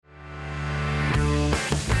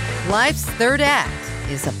Life's Third Act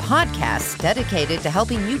is a podcast dedicated to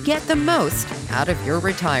helping you get the most out of your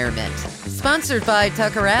retirement. Sponsored by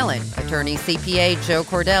Tucker Allen, attorney CPA Joe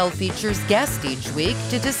Cordell features guests each week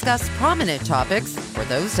to discuss prominent topics for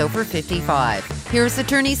those over 55. Here's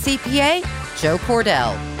attorney CPA Joe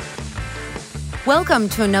Cordell. Welcome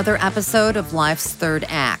to another episode of Life's Third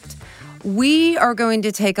Act. We are going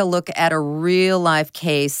to take a look at a real-life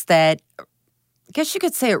case that I guess you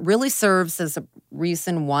could say it really serves as a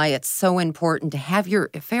reason why it's so important to have your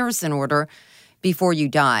affairs in order before you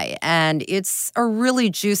die. And it's a really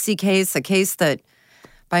juicy case, a case that,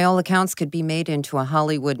 by all accounts, could be made into a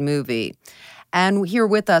Hollywood movie. And here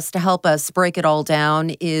with us to help us break it all down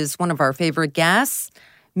is one of our favorite guests,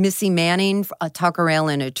 Missy Manning, a Tucker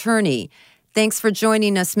Allen attorney. Thanks for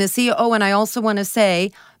joining us, Missy. Oh, and I also want to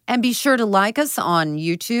say, and be sure to like us on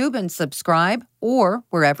YouTube and subscribe or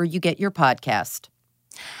wherever you get your podcast.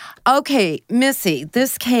 Okay, Missy,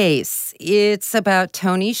 this case, it's about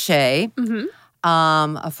Tony Hsieh,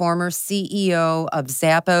 a former CEO of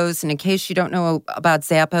Zappo's. And in case you don't know about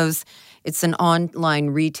Zappo's, it's an online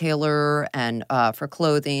retailer and for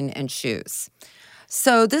clothing and shoes.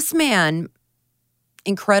 So this man,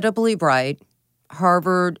 incredibly bright,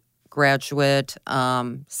 Harvard graduate,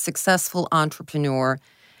 successful entrepreneur,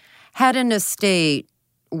 had an estate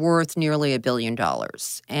worth nearly $1 billion.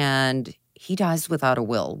 And he dies without a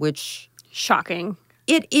will, which... Shocking.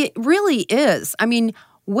 It really is. I mean,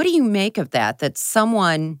 what do you make of that? That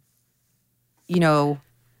someone,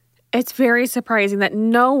 It's very surprising that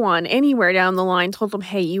no one anywhere down the line told him,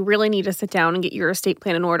 hey, you really need to sit down and get your estate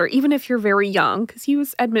plan in order, even if you're very young, because he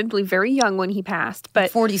was admittedly very young when he passed. But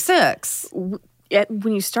 46.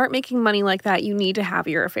 When you start making money like that, you need to have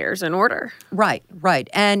your affairs in order. Right.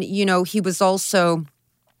 And, he was also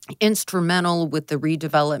instrumental with the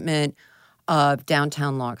redevelopment of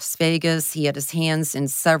downtown Las Vegas. He had his hands in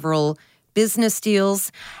several business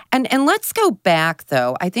deals. And let's go back,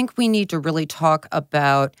 though. I think we need to really talk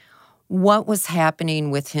about what was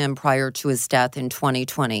happening with him prior to his death in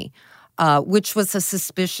 2020, which was a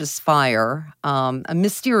suspicious fire, a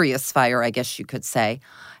mysterious fire, I guess you could say.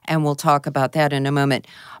 And we'll talk about that in a moment.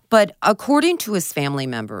 But according to his family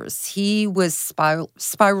members, he was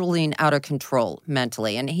spiraling out of control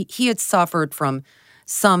mentally. And he had suffered from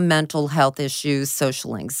some mental health issues,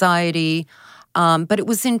 social anxiety. But it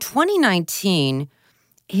was in 2019,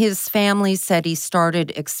 his family said he started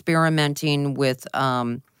experimenting with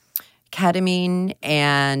ketamine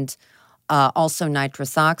and also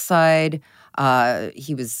nitrous oxide.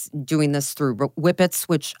 He was doing this through whippets,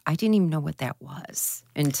 which I didn't even know what that was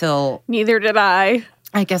until... Neither did I.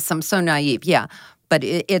 I guess I'm so naive, yeah. But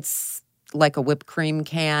it's like a whipped cream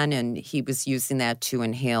can, and he was using that to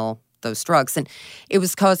inhale those drugs. And it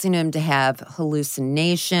was causing him to have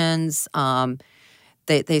hallucinations.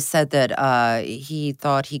 They said that he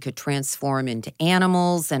thought he could transform into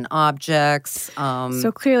animals and objects.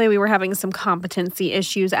 So clearly we were having some competency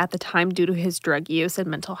issues at the time due to his drug use and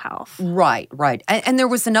mental health. Right. And there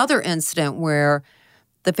was another incident where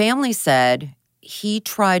the family said he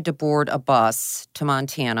tried to board a bus to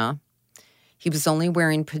Montana. He was only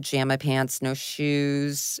wearing pajama pants, no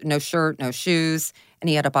shoes, no shirt, no shoes, and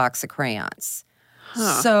he had a box of crayons.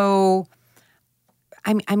 Huh. So...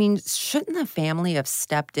 I mean, shouldn't the family have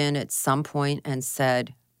stepped in at some point and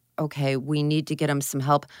said, okay, we need to get him some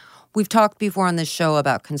help? We've talked before on this show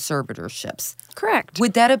about conservatorships. Correct.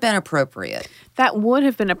 Would that have been appropriate? That would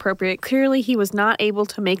have been appropriate. Clearly, he was not able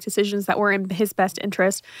to make decisions that were in his best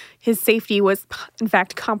interest. His safety was, in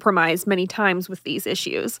fact, compromised many times with these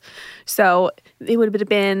issues. So it would have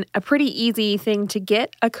been a pretty easy thing to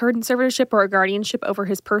get a conservatorship or a guardianship over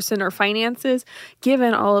his person or finances,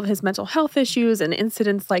 given all of his mental health issues and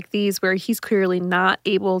incidents like these where he's clearly not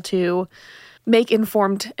able to make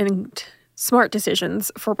informed and smart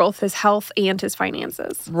decisions for both his health and his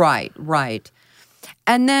finances. Right.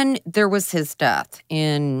 And then there was his death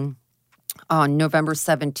on November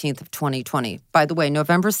 17th of 2020. By the way,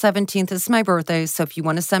 November 17th is my birthday, so if you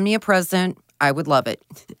want to send me a present, I would love it.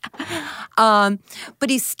 But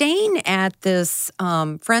he's staying at this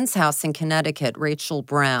friend's house in Connecticut, Rachel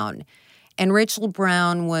Brown. And Rachel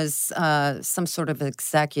Brown was some sort of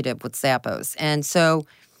executive with Zappo's. And so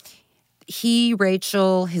he,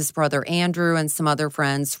 Rachel, his brother Andrew, and some other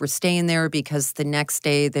friends were staying there because the next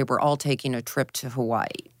day they were all taking a trip to Hawaii.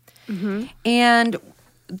 Mm-hmm. And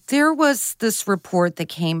there was this report that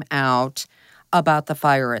came out about the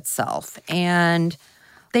fire itself. And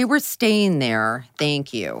they were staying there,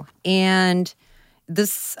 thank you. And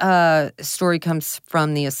this story comes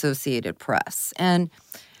from the Associated Press. And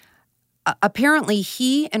Apparently,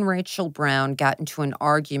 he and Rachel Brown got into an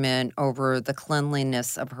argument over the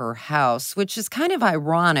cleanliness of her house, which is kind of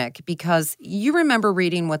ironic because you remember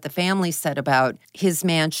reading what the family said about his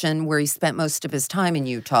mansion where he spent most of his time in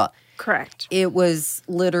Utah. Correct. It was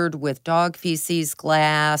littered with dog feces,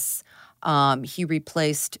 glass. He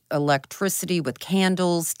replaced electricity with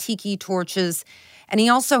candles, tiki torches, and he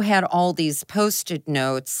also had all these Post-it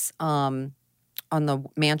notes on the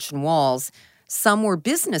mansion walls. Some were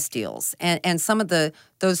business deals, and some of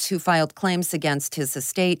those who filed claims against his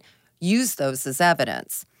estate used those as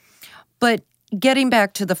evidence. But getting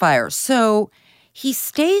back to the fire, so he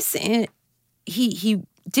stays in. He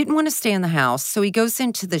didn't want to stay in the house, so he goes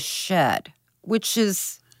into the shed, which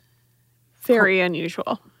is very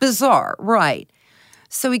unusual, bizarre, right?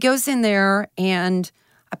 So he goes in there, and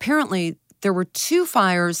apparently there were 2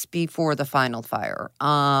 fires before the final fire.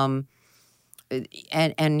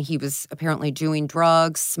 And he was apparently doing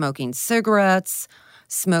drugs, smoking cigarettes,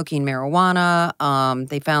 smoking marijuana.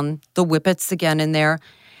 They found the whippets again in there.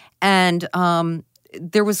 And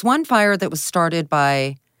there was one fire that was started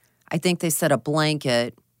by, I think they said a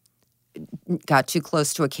blanket, got too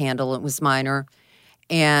close to a candle. It was minor.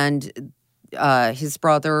 And his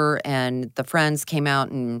brother and the friends came out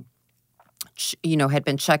and, had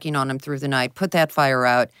been checking on him through the night, put that fire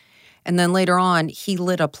out. And then later on, he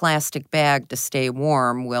lit a plastic bag to stay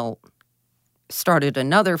warm. Well, started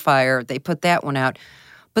another fire. They put that one out.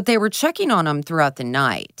 But they were checking on him throughout the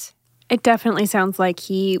night. It definitely sounds like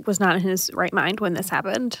he was not in his right mind when this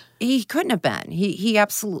happened. He couldn't have been. He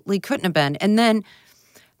absolutely couldn't have been. And then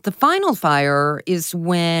the final fire is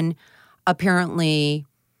when apparently,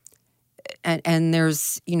 and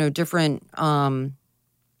there's, different,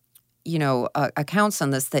 accounts on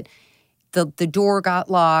this, that the door got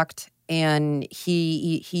locked. And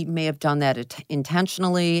he may have done that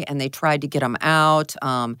intentionally, and they tried to get him out.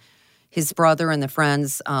 His brother and the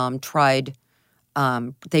friends tried.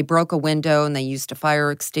 They broke a window, and they used a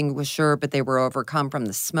fire extinguisher, but they were overcome from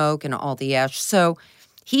the smoke and all the ash. So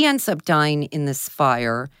he ends up dying in this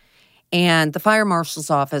fire, and the fire marshal's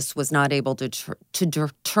office was not able to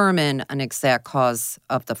determine an exact cause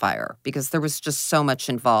of the fire because there was just so much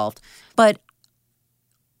involved. But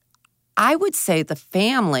I would say the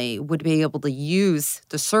family would be able to use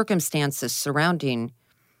the circumstances surrounding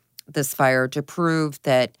this fire to prove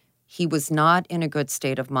that he was not in a good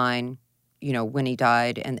state of mind, when he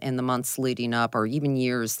died and in the months leading up or even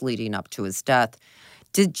years leading up to his death.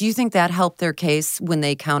 Did you think that helped their case when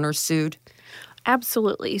they countersued?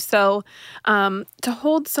 Absolutely. So to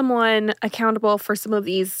hold someone accountable for some of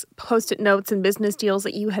these Post-it notes and business deals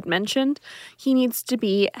that you had mentioned, he needs to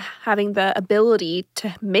be having the ability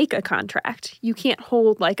to make a contract. You can't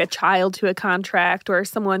hold like a child to a contract or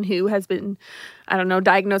someone who has been,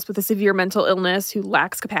 diagnosed with a severe mental illness who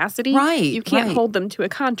lacks capacity. Right. You can't hold them to a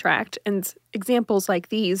contract. And examples like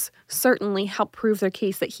these certainly help prove their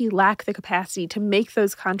case that he lacked the capacity to make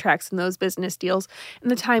those contracts and those business deals in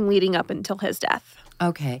the time leading up until his death.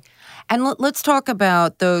 Okay. And let's talk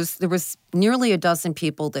about those. There was nearly a dozen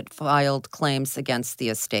people that filed claims against the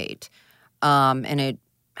estate. And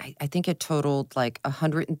I think it totaled like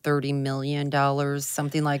 $130 million,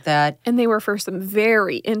 something like that. And they were for some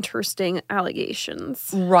very interesting allegations.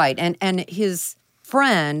 Right. And his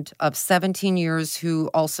friend of 17 years who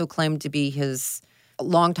also claimed to be his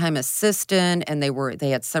longtime assistant, and they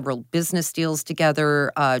had several business deals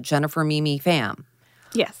together, Jennifer Mimi Pham.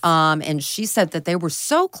 Yes. And she said that they were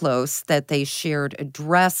so close that they shared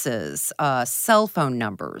addresses, cell phone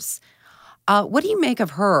numbers. What do you make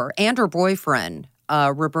of her and her boyfriend,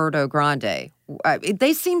 Roberto Grande?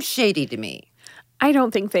 They seem shady to me. I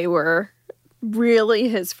don't think they were really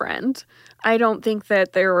his friend. I don't think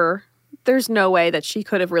that there's no way that she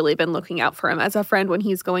could have really been looking out for him as a friend when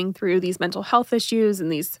he's going through these mental health issues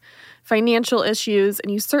and these financial issues.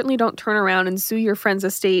 And you certainly don't turn around and sue your friend's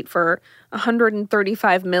estate for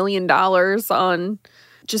 $135 million on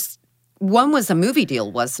just... One was a movie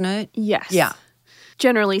deal, wasn't it? Yes. Yeah.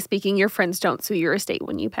 Generally speaking, your friends don't sue your estate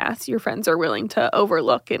when you pass. Your friends are willing to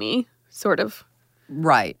overlook any sort of...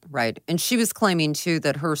 Right. And she was claiming, too,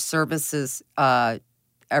 that her services, it was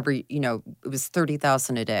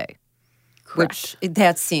 $30,000 a day. Correct. Which,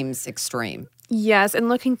 that seems extreme. Yes, and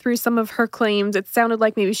looking through some of her claims, it sounded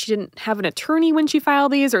like maybe she didn't have an attorney when she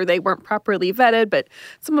filed these or they weren't properly vetted, but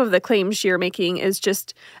some of the claims you're making is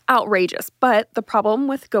just outrageous. But the problem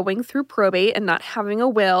with going through probate and not having a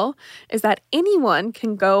will is that anyone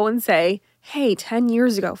can go and say, hey, 10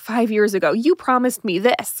 years ago, 5 years ago, you promised me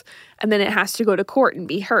this. And then it has to go to court and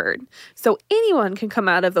be heard. So anyone can come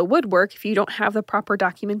out of the woodwork if you don't have the proper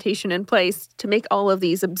documentation in place to make all of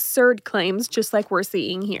these absurd claims, just like we're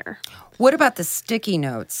seeing here. What about the sticky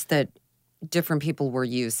notes that different people were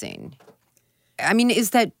using? I mean,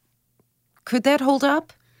 could that hold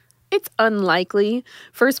up? It's unlikely.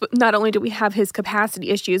 First, not only do we have his capacity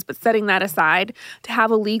issues, but setting that aside, to have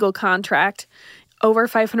a legal contract over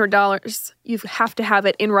 $500, you have to have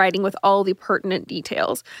it in writing with all the pertinent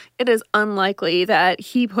details. It is unlikely that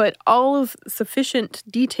he put all of sufficient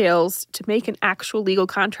details to make an actual legal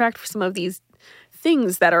contract for some of these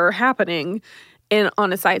things that are happening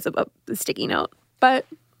on the sides of a sticky note. But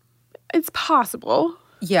it's possible.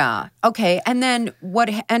 Yeah. Okay. And then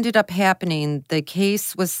what ended up happening, the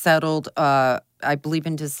case was settled, I believe,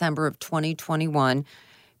 in December of 2021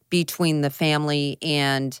 between the family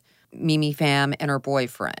and Mimi Pham and her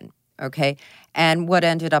boyfriend. Okay. And what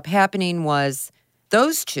ended up happening was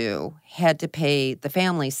those two had to pay the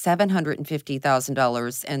family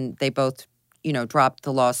 $750,000, and they both, dropped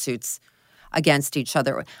the lawsuits against each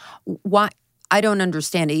other. Why? I don't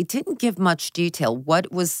understand. It didn't give much detail. What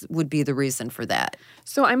would be the reason for that?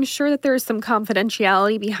 So I'm sure that there's some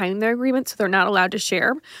confidentiality behind their agreement, so they're not allowed to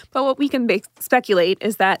share. But what we can speculate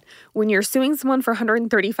is that when you're suing someone for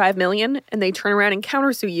 $135 million and they turn around and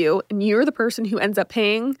countersue you, and you're the person who ends up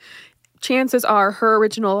paying, chances are her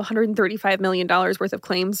original $135 million worth of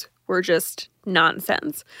claims were just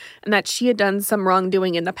nonsense, and that she had done some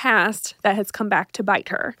wrongdoing in the past that has come back to bite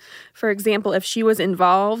her. For example, if she was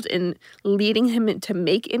involved in leading him to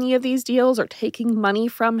make any of these deals or taking money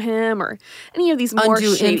from him or any of these more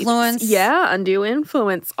undue influence. Yeah, undue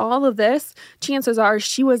influence. All of this, chances are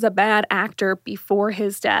she was a bad actor before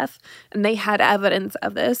his death, and they had evidence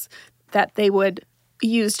of this that they would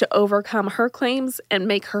use to overcome her claims and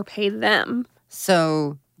make her pay them.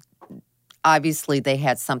 So obviously they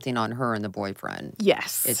had something on her and the boyfriend.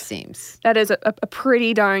 Yes. It seems. That is a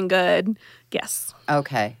pretty darn good guess.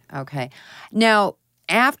 Okay. Now,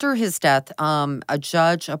 after his death, a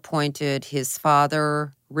judge appointed his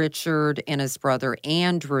father, Richard, and his brother,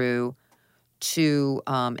 Andrew, to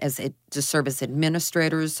serve as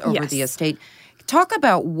administrators over the estate. Talk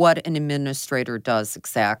about what an administrator does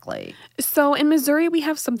exactly. So in Missouri, we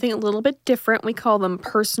have something a little bit different. We call them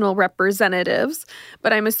personal representatives,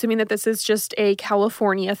 but I'm assuming that this is just a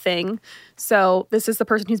California thing. So this is the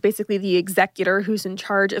person who's basically the executor who's in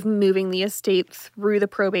charge of moving the estate through the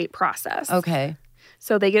probate process. Okay.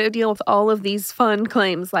 So they get to deal with all of these fun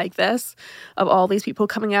claims like this, of all these people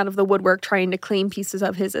coming out of the woodwork trying to claim pieces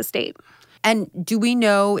of his estate. And do we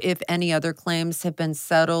know if any other claims have been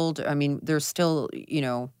settled? I mean, there's still,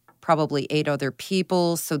 probably 8 other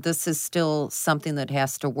people. So this is still something that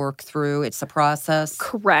has to work through. It's a process.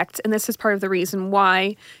 Correct. And this is part of the reason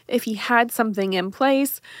why, if he had something in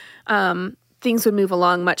place, things would move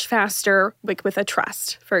along much faster, like with a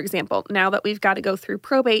trust, for example. Now that we've got to go through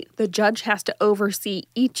probate, the judge has to oversee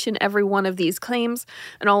each and every one of these claims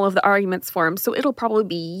and all of the arguments for him. So it'll probably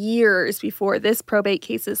be years before this probate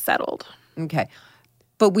case is settled. Okay.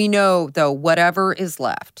 But we know, though, whatever is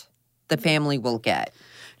left, the family will get.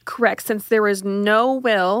 Correct. Since there is no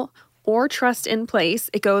will or trust in place,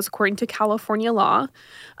 it goes according to California law.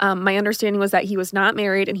 My understanding was that he was not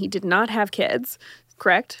married and he did not have kids,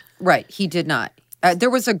 correct? Right. He did not. There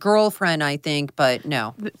was a girlfriend, I think, but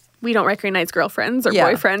no. We don't recognize girlfriends or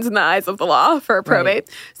boyfriends in the eyes of the law for probate. Right.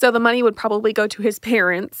 So the money would probably go to his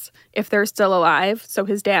parents if they're still alive, so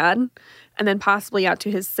his dad, and then possibly out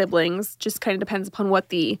to his siblings. Just kind of depends upon what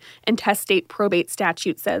the intestate probate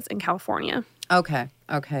statute says in California. Okay.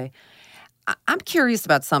 I'm curious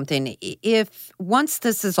about something. If once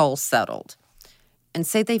this is all settled, and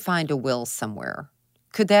say they find a will somewhere,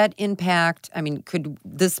 could that impact, could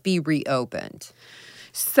this be reopened?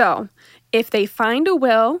 So if they find a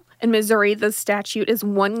will, in Missouri, the statute is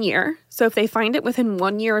 1 year. So if they find it within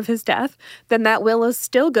 1 year of his death, then that will is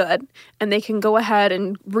still good, and they can go ahead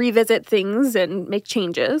and revisit things and make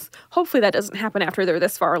changes. Hopefully that doesn't happen after they're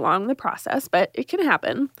this far along in the process, but it can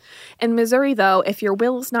happen. In Missouri, though, if your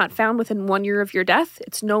will is not found within 1 year of your death,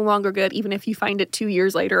 it's no longer good, even if you find it 2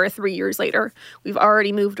 years later or 3 years later. We've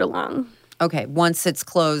already moved along. Okay, once it's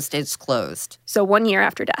closed, it's closed. So 1 year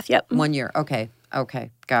after death, yep. 1 year, okay,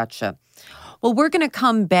 gotcha. Well, we're going to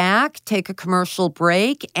come back, take a commercial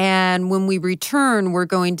break, and when we return, we're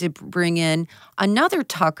going to bring in another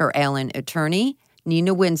Tucker Allen attorney,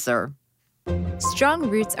 Nina Windsor.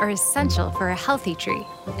 Strong roots are essential for a healthy tree,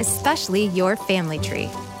 especially your family tree.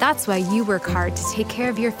 That's why you work hard to take care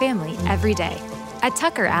of your family every day. At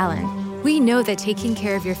Tucker Allen, we know that taking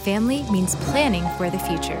care of your family means planning for the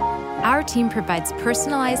future. Our team provides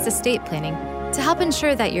personalized estate planning to help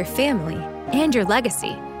ensure that your family and your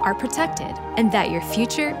legacy are protected and that your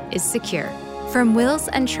future is secure. From wills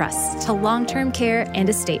and trusts to long-term care and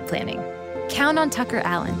estate planning, count on Tucker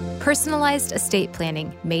Allen. Personalized estate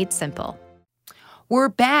planning made simple. We're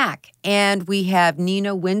back, and we have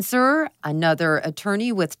Nina Windsor, another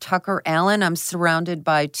attorney with Tucker Allen. I'm surrounded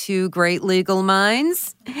by two great legal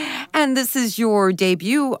minds, and this is your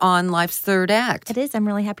debut on Life's Third Act. It is. I'm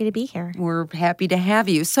really happy to be here. We're happy to have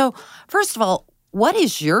you. So, first of all, what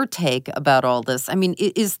is your take about all this? I mean,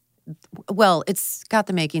 it's got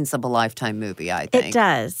the makings of a Lifetime movie, I think. It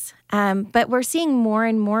does. But we're seeing more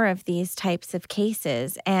and more of these types of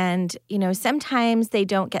cases. And, sometimes they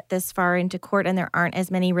don't get this far into court and there aren't as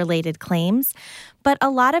many related claims. But a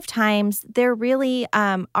lot of times there really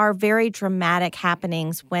are very dramatic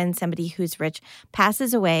happenings when somebody who's rich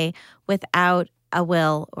passes away without a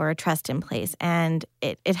will or a trust in place. And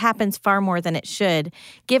it happens far more than it should,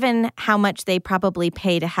 given how much they probably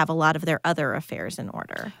pay to have a lot of their other affairs in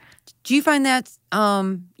order. Do you find that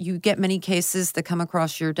you get many cases that come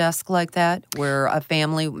across your desk like that, where a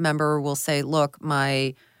family member will say, look,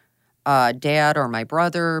 my dad or my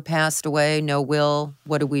brother passed away, no will,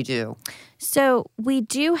 what do we do? So we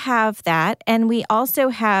do have that, and we also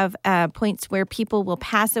have points where people will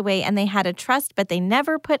pass away and they had a trust, but they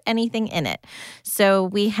never put anything in it. So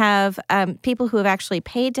we have people who have actually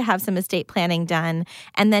paid to have some estate planning done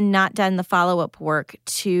and then not done the follow-up work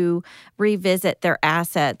to revisit their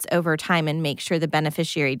assets over time and make sure the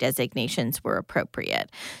beneficiary designations were appropriate.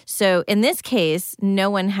 So in this case, no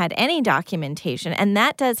one had any documentation, and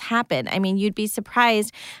that does happen. I mean, you'd be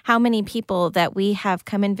surprised how many people that we have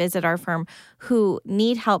come and visit our firm who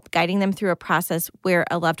need help guiding them through a process where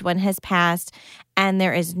a loved one has passed and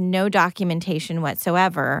there is no documentation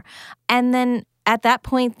whatsoever. And then at that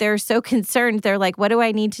point, they're so concerned. They're like, what do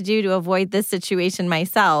I need to do to avoid this situation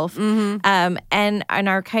myself? Mm-hmm. And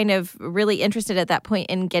are kind of really interested at that point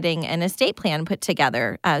in getting an estate plan put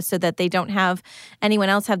together so that they don't have anyone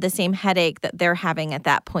else have the same headache that they're having at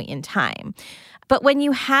that point in time. But when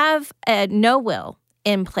you have a no will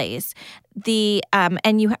in place,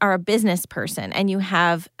 and you are a business person and you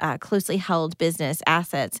have closely held business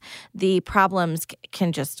assets, the problems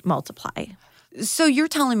can just multiply. So you're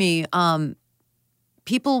telling me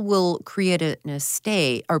people will create an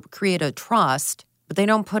estate or create a trust, but they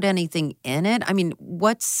don't put anything in it? I mean,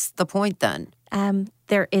 what's the point then?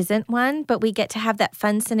 There isn't one, but we get to have that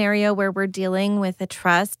fun scenario where we're dealing with a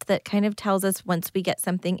trust that kind of tells us once we get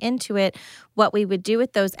something into it, what we would do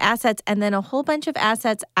with those assets, and then a whole bunch of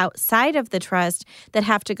assets outside of the trust that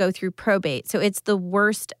have to go through probate. So it's the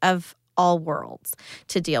worst of all worlds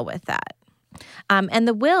to deal with that. And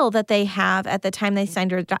the will that they have at the time they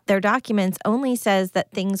signed their documents only says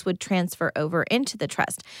that things would transfer over into the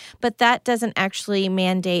trust. But that doesn't actually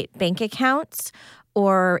mandate bank accounts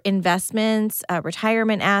or investments,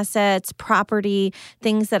 retirement assets, property,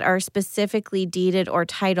 things that are specifically deeded or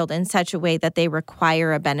titled in such a way that they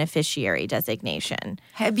require a beneficiary designation.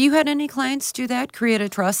 Have you had any clients do that, create a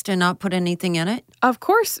trust and not put anything in it? Of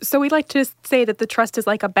course. So we like to say that the trust is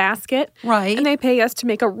like a basket. Right. And they pay us to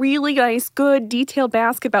make a really nice, good, detailed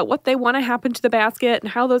basket about what they want to happen to the basket and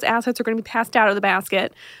how those assets are going to be passed out of the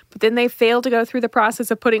basket. But then they fail to go through the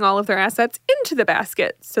process of putting all of their assets into the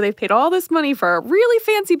basket. So they've paid all this money for a really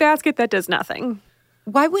fancy basket that does nothing.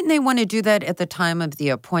 Why wouldn't they want to do that at the time of the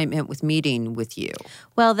appointment with meeting with you?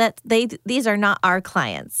 Well, these are not our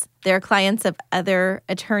clients. They're clients of other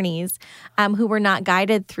attorneys who were not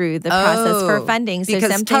guided through the process for funding. So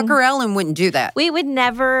because Tucker Allen wouldn't do that. We would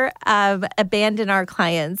never abandon our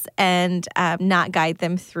clients and not guide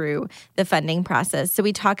them through the funding process. So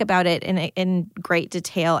we talk about it in great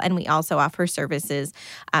detail, and we also offer services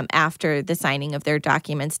after the signing of their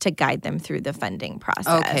documents to guide them through the funding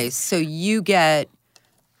process. Okay, so you get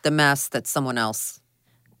the mess that someone else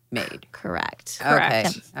made. Correct. Okay.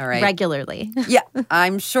 All right. Regularly. Yeah,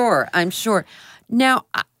 I'm sure. Now,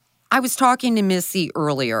 I was talking to Missy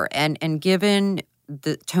earlier, and given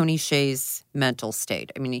the Tony Hsieh's mental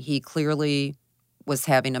state, I mean, he clearly was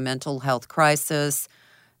having a mental health crisis,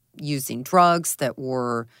 using drugs that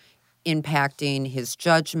were impacting his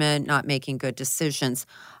judgment, not making good decisions.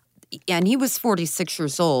 And he was 46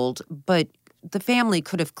 years old, but the family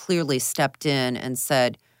could have clearly stepped in and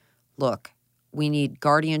said, look, we need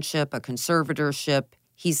guardianship, a conservatorship.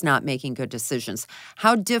 He's not making good decisions.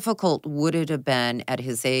 How difficult would it have been at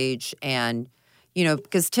his age? And,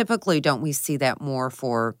 because typically don't we see that more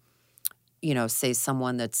for, say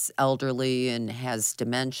someone that's elderly and has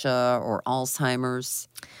dementia or Alzheimer's?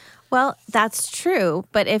 Well, that's true.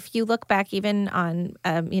 But if you look back even on,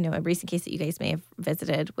 a recent case that you guys may have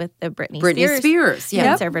visited with the Britney Spears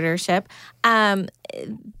conservatorship,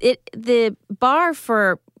 the bar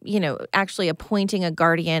for, actually appointing a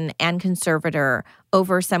guardian and conservator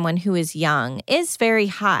over someone who is young is very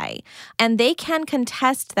high. And they can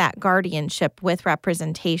contest that guardianship with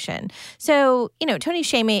representation. So, Tony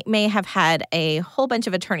Hsieh may have had a whole bunch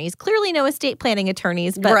of attorneys, clearly no estate planning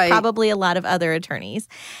attorneys, but probably a lot of other attorneys.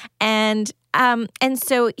 And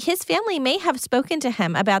so his family may have spoken to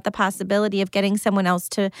him about the possibility of getting someone else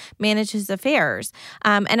to manage his affairs.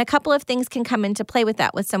 And a couple of things can come into play with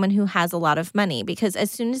that with someone who has a lot of money, because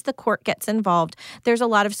as soon as the court gets involved, there's a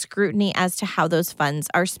lot of scrutiny as to how those funds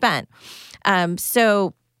are spent.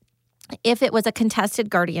 So if it was a contested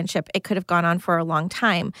guardianship, it could have gone on for a long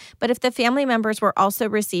time. But if the family members were also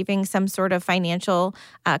receiving some sort of financial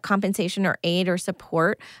compensation or aid or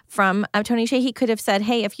support from Tony Hsieh, he could have said,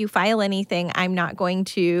 hey, if you file anything, I'm not going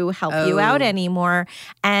to help you out anymore.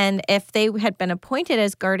 And if they had been appointed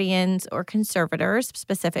as guardians or conservators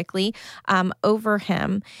specifically over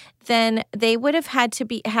him, then they would have had to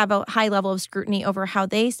have a high level of scrutiny over how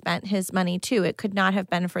they spent his money too. It could not have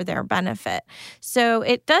been for their benefit. So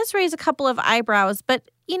it does raise a couple of eyebrows, but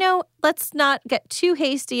let's not get too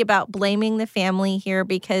hasty about blaming the family here,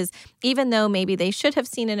 because even though maybe they should have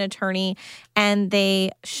seen an attorney and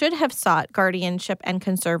they should have sought guardianship and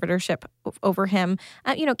conservatorship over him,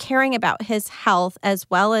 caring about his health as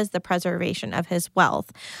well as the preservation of his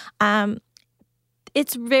wealth,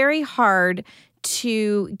 it's very hard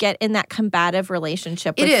to get in that combative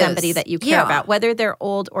relationship with somebody that you care about, whether they're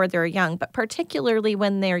old or they're young, but particularly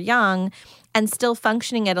when they're young and still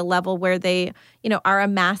functioning at a level where they, are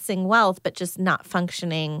amassing wealth, but just not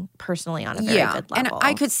functioning personally on a very good level. And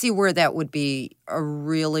I could see where that would be a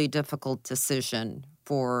really difficult decision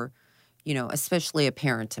for, especially a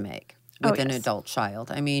parent to make with an adult child.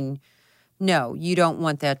 I mean, no, you don't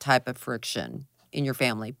want that type of friction in your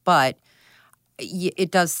family, but it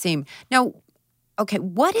does seem... Now, okay,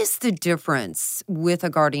 what is the difference with a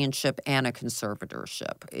guardianship and a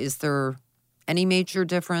conservatorship? Is there any major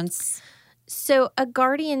difference? So a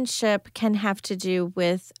guardianship can have to do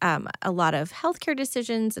with a lot of healthcare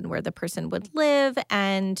decisions and where the person would live,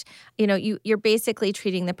 and you're basically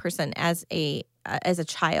treating the person as a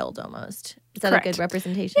child almost. Is that Correct. A good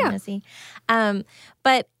representation, Missy?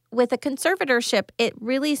 But with a conservatorship, it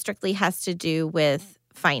really strictly has to do with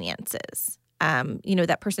finances.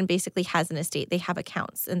 That person basically has an estate. They have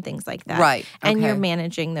accounts and things like that. Right. And you're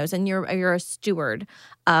managing those, and you're a steward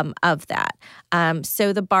of that.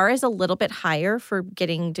 So the bar is a little bit higher for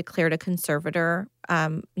getting declared a conservator,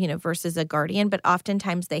 versus a guardian, but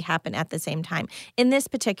oftentimes they happen at the same time. In this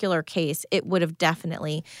particular case, it would have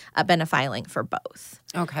definitely been a filing for both.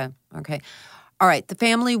 Okay. All right. The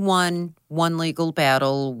family won one legal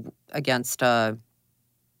battle against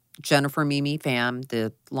Jennifer Mimi Pham,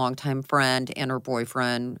 the longtime friend, and her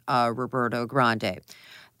boyfriend, Roberto Grande.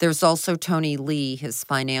 There's also Tony Lee, his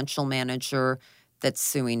financial manager, that's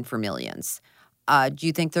suing for millions. Do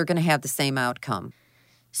you think they're going to have the same outcome?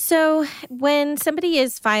 So when somebody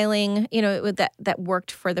is filing, that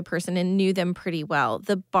worked for the person and knew them pretty well,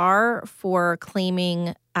 the bar for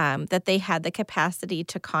claiming that they had the capacity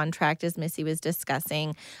to contract, as Missy was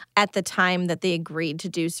discussing, at the time that they agreed to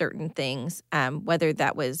do certain things, whether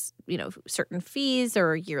that was, certain fees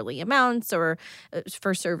or yearly amounts or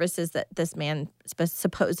for services that this man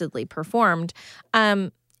supposedly performed,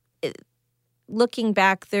 looking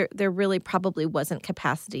back, there really probably wasn't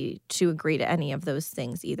capacity to agree to any of those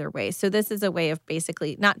things either way. So this is a way of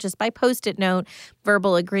basically, not just by Post-it note,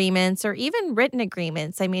 verbal agreements, or even written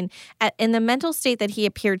agreements. I mean, in the mental state that he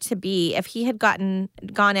appeared to be, if he had gone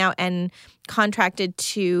out and contracted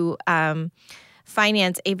to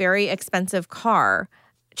finance a very expensive car,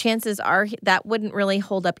 chances are that wouldn't really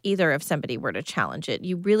hold up either if somebody were to challenge it.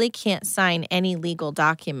 You really can't sign any legal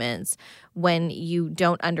documents when you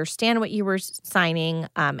don't understand what you were signing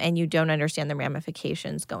and you don't understand the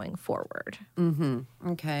ramifications going forward. Mm-hmm.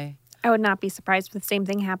 Okay. I would not be surprised if the same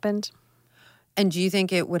thing happened. And do you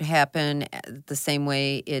think it would happen the same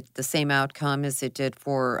way, the same outcome as it did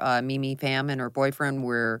for Mimi Pham and her boyfriend,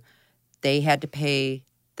 where they had to pay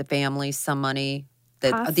the family some money?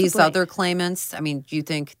 That these other claimants, I mean, do you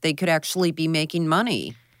think they could actually be making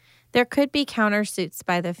money? There could be countersuits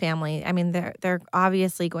by the family. I mean, they're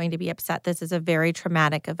obviously going to be upset. This is a very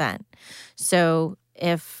traumatic event. So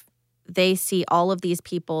if they see all of these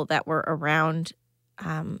people that were around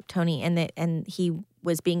Tony and he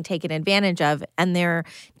was being taken advantage of, and they're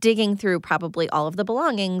digging through probably all of the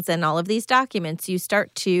belongings and all of these documents, you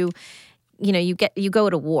start to you go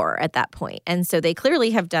to war at that point. And so they clearly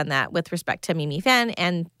have done that with respect to Mimi Fan.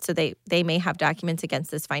 And so they may have documents against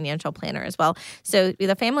this financial planner as well. So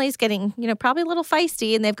the family's getting, probably a little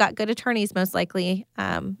feisty, and they've got good attorneys most likely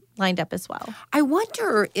lined up as well. I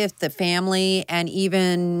wonder if the family and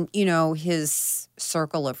even, his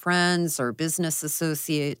circle of friends or business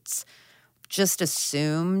associates just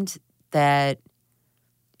assumed that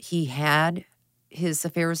he had his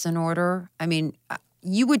affairs in order. I mean,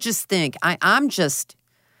 you would just think, I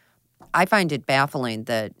find it baffling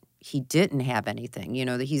that he didn't have anything,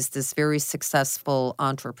 that he's this very successful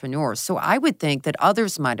entrepreneur. So I would think that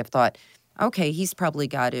others might have thought, okay, he's probably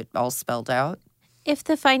got it all spelled out. If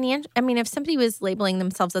somebody was labeling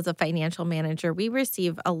themselves as a financial manager, we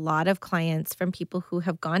receive a lot of clients from people who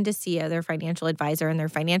have gone to see their financial advisor, and their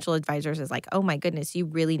financial advisors is like, oh my goodness, you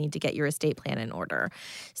really need to get your estate plan in order.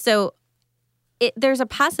 So there's a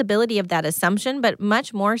possibility of that assumption, but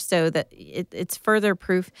much more so that it's further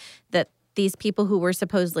proof that these people who were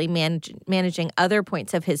supposedly managing other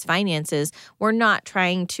points of his finances were not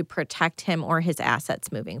trying to protect him or his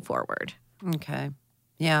assets moving forward. Okay.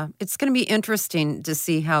 Yeah. It's going to be interesting to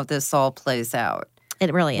see how this all plays out.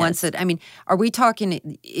 It really is. Are we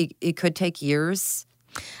talking it could take years?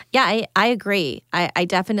 Yeah, I agree. I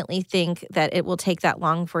definitely think that it will take that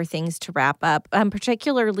long for things to wrap up,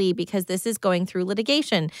 particularly because this is going through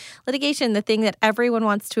litigation. Litigation, the thing that everyone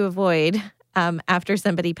wants to avoid after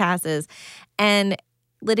somebody passes. And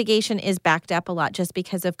litigation is backed up a lot just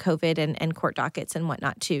because of COVID and court dockets and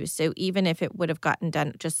whatnot, too. So even if it would have gotten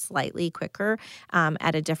done just slightly quicker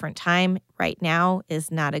at a different time, right now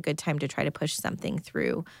is not a good time to try to push something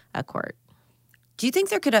through a court. Do you think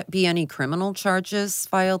there could be any criminal charges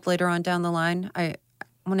filed later on down the line? I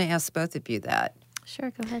want to ask both of you that.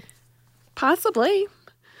 Sure, go ahead. Possibly.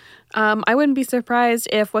 I wouldn't be surprised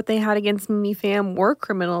if what they had against Mimi Pham were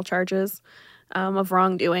criminal charges of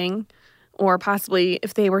wrongdoing, or possibly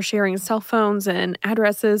if they were sharing cell phones and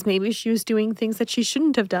addresses, maybe she was doing things that she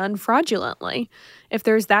shouldn't have done fraudulently. If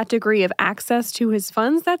there's that degree of access to his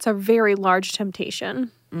funds, that's a very large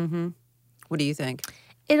temptation. Mm-hmm. What do you think?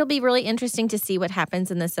 It'll be really interesting to see what happens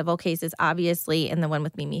in the civil cases. Obviously, in the one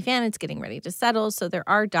with Mimi Fan, it's getting ready to settle. So there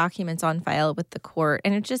are documents on file with the court,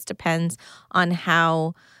 and it just depends on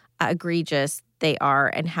how egregious they are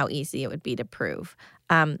and how easy it would be to prove.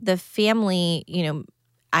 The family,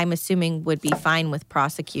 I'm assuming would be fine with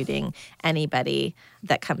prosecuting anybody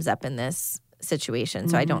that comes up in this situation.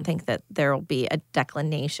 So I don't think that there will be a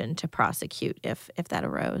declination to prosecute if that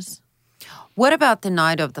arose. What about the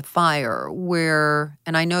night of the fire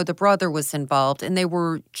and I know the brother was involved and they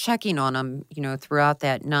were checking on him, throughout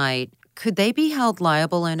that night. Could they be held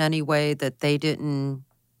liable in any way that they didn't,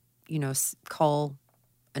 call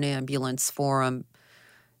an ambulance for him,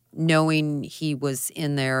 knowing he was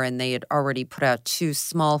in there and they had already put out 2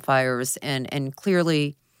 small fires and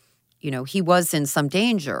clearly, he was in some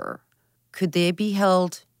danger? Could they be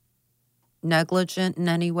held negligent in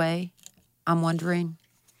any way? I'm wondering.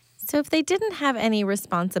 So if they didn't have any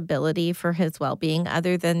responsibility for his well-being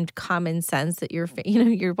other than common sense, that you're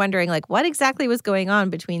wondering like what exactly was going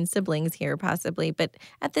on between siblings here possibly. But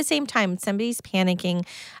at the same time, somebody's panicking.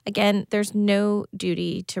 Again, there's no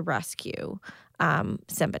duty to rescue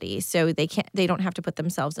somebody. So they don't have to put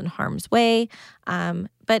themselves in harm's way.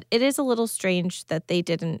 But it is a little strange that they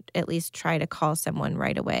didn't at least try to call someone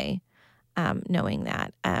right away. Knowing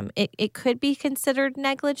that. It could be considered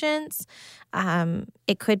negligence.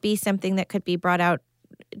 It could be something that could be brought out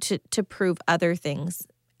to prove other things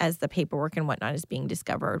as the paperwork and whatnot is being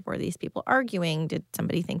discovered. Were these people arguing? Did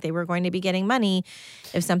somebody think they were going to be getting money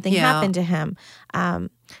if something happened to him?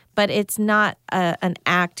 But it's not an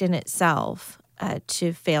act in itself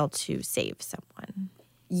to fail to save someone.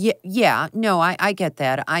 Yeah. No, I get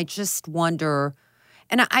that. I just wonder,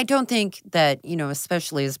 and I don't think that,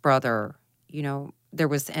 especially his brother, there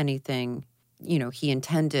was anything, he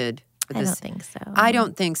intended for this. I don't think so. I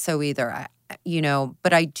don't think so either,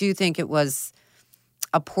 but I do think it was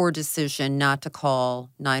a poor decision not to call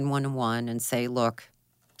 911 and say, look,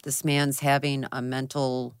 this man's having a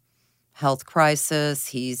mental health crisis.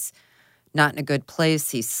 He's not in a good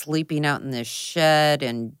place. He's sleeping out in this shed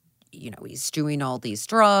and, he's doing all these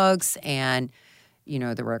drugs and,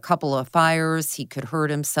 there were a couple of fires. He could hurt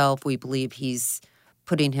himself. We believe he's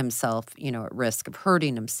putting himself, at risk of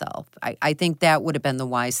hurting himself. I think that would have been the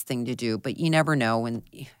wise thing to do, but you never know. And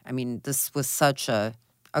this was such a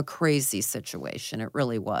crazy situation. It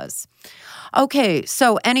really was. Okay,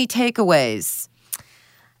 so any takeaways?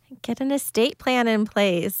 Get an estate plan in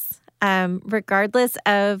place. Regardless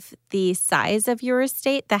of the size of your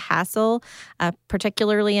estate, the hassle,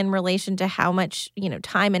 particularly in relation to how much,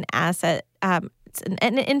 time and it's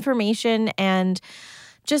an information and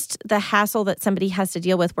just the hassle that somebody has to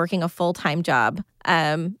deal with working a full-time job.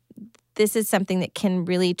 This is something that can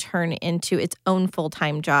really turn into its own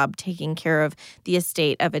full-time job, taking care of the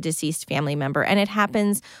estate of a deceased family member. And it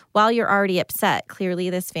happens while you're already upset. Clearly,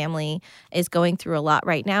 this family is going through a lot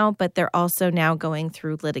right now, but they're also now going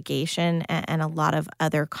through litigation and a lot of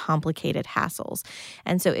other complicated hassles.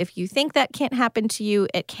 And so if you think that can't happen to you,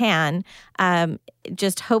 it can,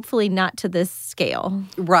 just hopefully not to this scale.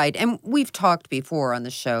 Right. And we've talked before on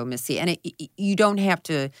the show, Missy, and you don't have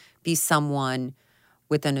to be someone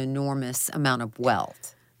with an enormous amount of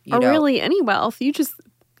wealth. Or really any wealth.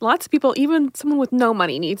 Lots of people, even someone with no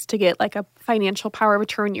money needs to get like a financial power of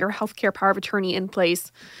attorney or healthcare power of attorney in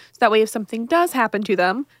place. So that way if something does happen to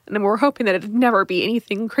them, and then we're hoping that it'd never be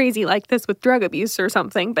anything crazy like this with drug abuse or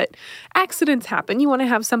something, but accidents happen. You want to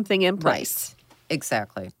have something in place. Right.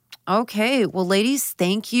 Exactly. Okay. Well, ladies,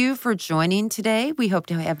 thank you for joining today. We hope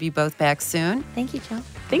to have you both back soon. Thank you, Jill.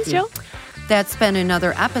 Thanks, Jill. That's been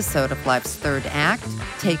another episode of Life's Third Act.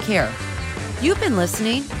 Take care. You've been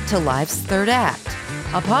listening to Life's Third Act,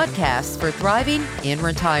 a podcast for thriving in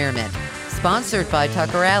retirement, sponsored by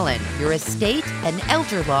Tucker Allen, your estate and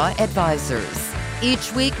elder law advisors.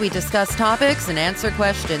 Each week, we discuss topics and answer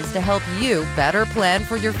questions to help you better plan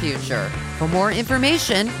for your future. For more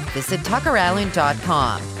information, visit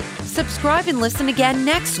tuckerallen.com. Subscribe and listen again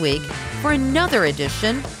next week for another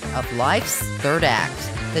edition of Life's Third Act.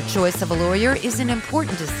 The choice of a lawyer is an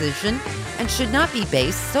important decision and should not be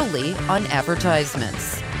based solely on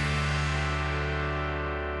advertisements.